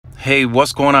Hey,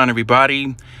 what's going on,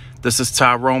 everybody? This is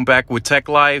Tyrone back with Tech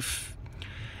Life.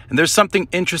 And there's something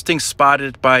interesting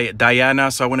spotted by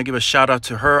Diana, so I want to give a shout out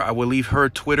to her. I will leave her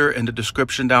Twitter in the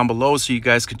description down below so you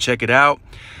guys can check it out.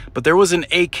 But there was an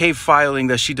 8K filing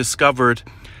that she discovered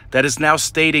that is now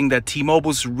stating that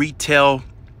T-Mobile's retail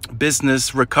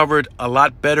business recovered a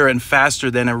lot better and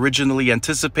faster than originally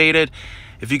anticipated.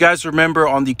 If you guys remember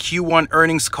on the Q1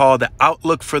 earnings call, the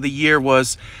outlook for the year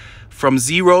was from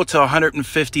 0 to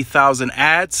 150,000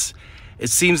 ads. It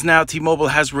seems now T-Mobile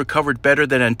has recovered better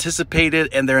than anticipated,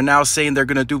 and they're now saying they're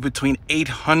going to do between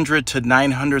 800 to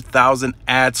 900,000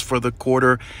 ads for the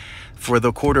quarter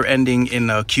ending in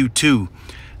Q2.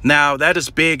 Now, that is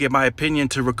big, in my opinion,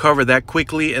 to recover that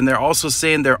quickly, and they're also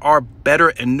saying there are better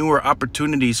and newer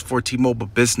opportunities for T-Mobile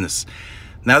business.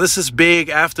 Now, this is big.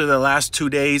 After the last 2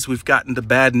 days, we've gotten the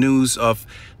bad news of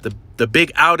the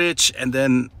big outage, and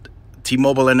then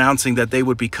T-Mobile announcing that they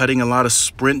would be cutting a lot of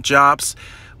Sprint jobs,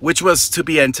 which was to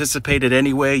be anticipated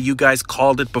anyway. You guys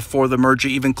called it before the merger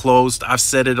even closed. I've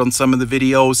said it on some of the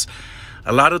videos.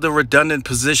 A lot of the redundant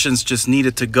positions just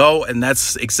needed to go, and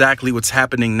that's exactly what's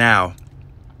happening now.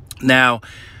 Now,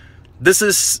 this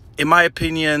is, in my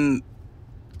opinion,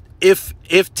 if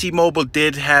T-Mobile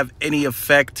did have any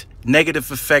negative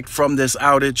effect from this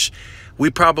outage, we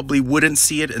probably wouldn't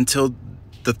see it until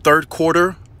the third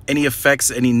quarter.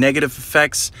 Any negative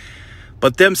effects,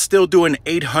 but them still doing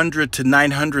 800 to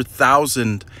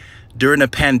 900,000 during a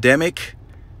pandemic,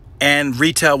 and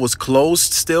retail was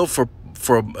closed still for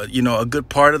a good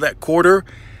part of that quarter.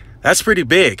 That's pretty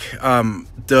big.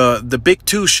 The big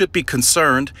two should be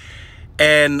concerned,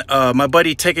 and my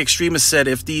buddy Tech Extremist said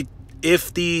if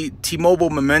the T-Mobile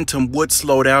momentum would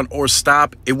slow down or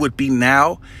stop, it would be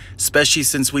now, especially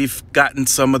since we've gotten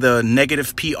some of the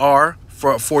negative PR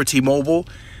for T-Mobile.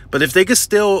 But if they could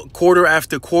still quarter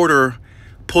after quarter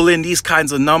pull in these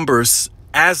kinds of numbers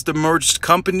as the merged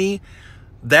company,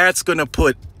 that's going to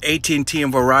put AT&T and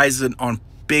Verizon on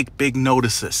big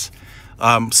notices.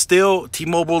 Still,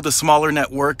 T-Mobile, the smaller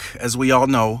network, as we all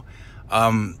know,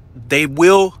 they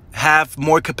will have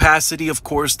more capacity. Of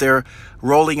course, they're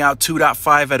rolling out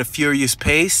 2.5 at a furious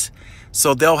pace,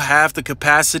 so they'll have the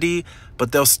capacity,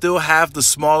 but they'll still have the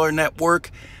smaller network.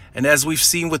 And as we've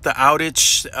seen with the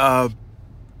outage,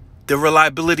 the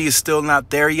reliability is still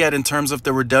not there yet in terms of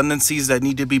the redundancies that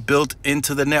need to be built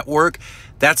into the network.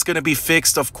 That's going to be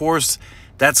fixed, of course.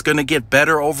 That's going to get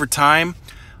better over time.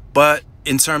 But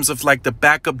in terms of like the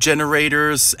backup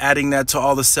generators, adding that to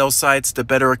all the cell sites, the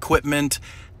better equipment,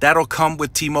 that'll come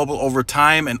with T-Mobile over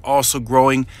time, and also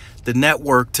growing the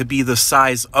network to be the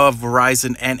size of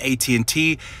Verizon and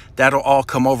AT&T. That'll all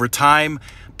come over time.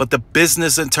 But the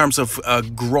business, in terms of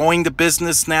growing the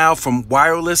business now from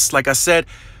wireless, like I said,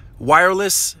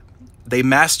 wireless, they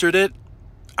mastered it.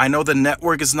 I know the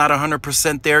network is not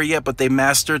 100% there yet, but they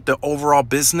mastered the overall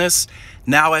business.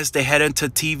 Now, as they head into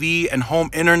TV and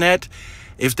home internet,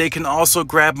 if they can also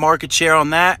grab market share on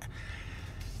that,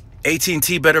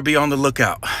 AT&T better be on the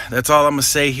lookout. That's all I'm going to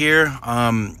say here.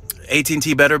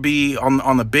 AT&T better be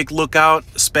on the big lookout.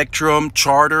 Spectrum,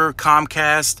 Charter,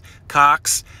 Comcast,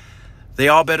 Cox, they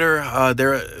all better,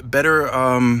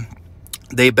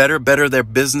 they better better their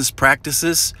business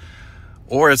practices.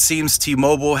 Or it seems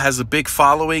T-Mobile has a big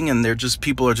following, and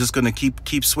people are just going to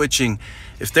keep switching.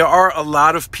 If there are a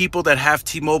lot of people that have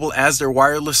T-Mobile as their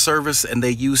wireless service and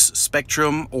they use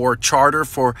Spectrum or Charter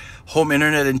for home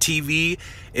internet and TV,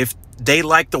 if they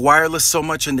like the wireless so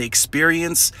much and the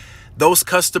experience, those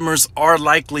customers are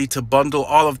likely to bundle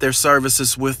all of their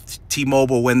services with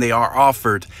T-Mobile when they are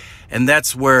offered. And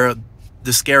that's where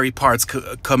the scary parts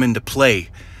come into play.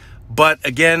 But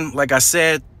again, like I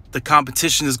said, the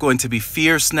competition is going to be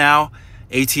fierce now.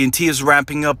 AT&T is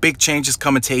ramping up. Big changes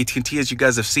coming to AT&T, as you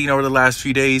guys have seen over the last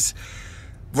few days.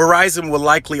 Verizon will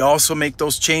likely also make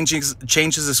those changes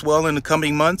as well in the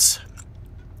coming months.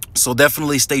 So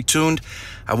definitely stay tuned.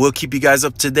 I will keep you guys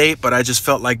up to date, but I just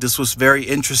felt like this was very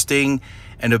interesting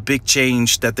and a big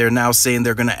change that they're now saying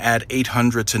they're going to add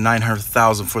 800 to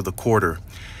 900,000 for the quarter.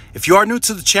 If you are new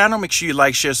to the channel, make sure you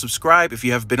like, share, subscribe. If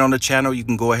you have been on the channel, you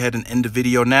can go ahead and end the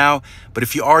video now. But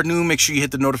if you are new, make sure you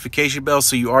hit the notification bell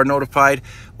so you are notified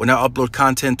when I upload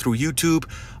content through YouTube.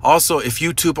 Also, if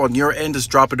YouTube on your end is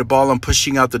dropping the ball on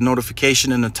pushing out the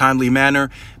notification in a timely manner,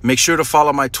 make sure to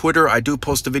follow my Twitter. I do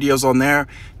post the videos on there.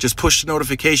 Just push the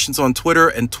notifications on Twitter,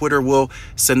 and Twitter will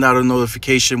send out a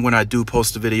notification when I do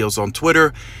post the videos on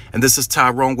Twitter. And this is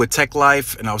Tyrone with Tech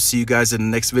Life, and I'll see you guys in the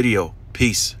next video.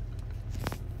 Peace.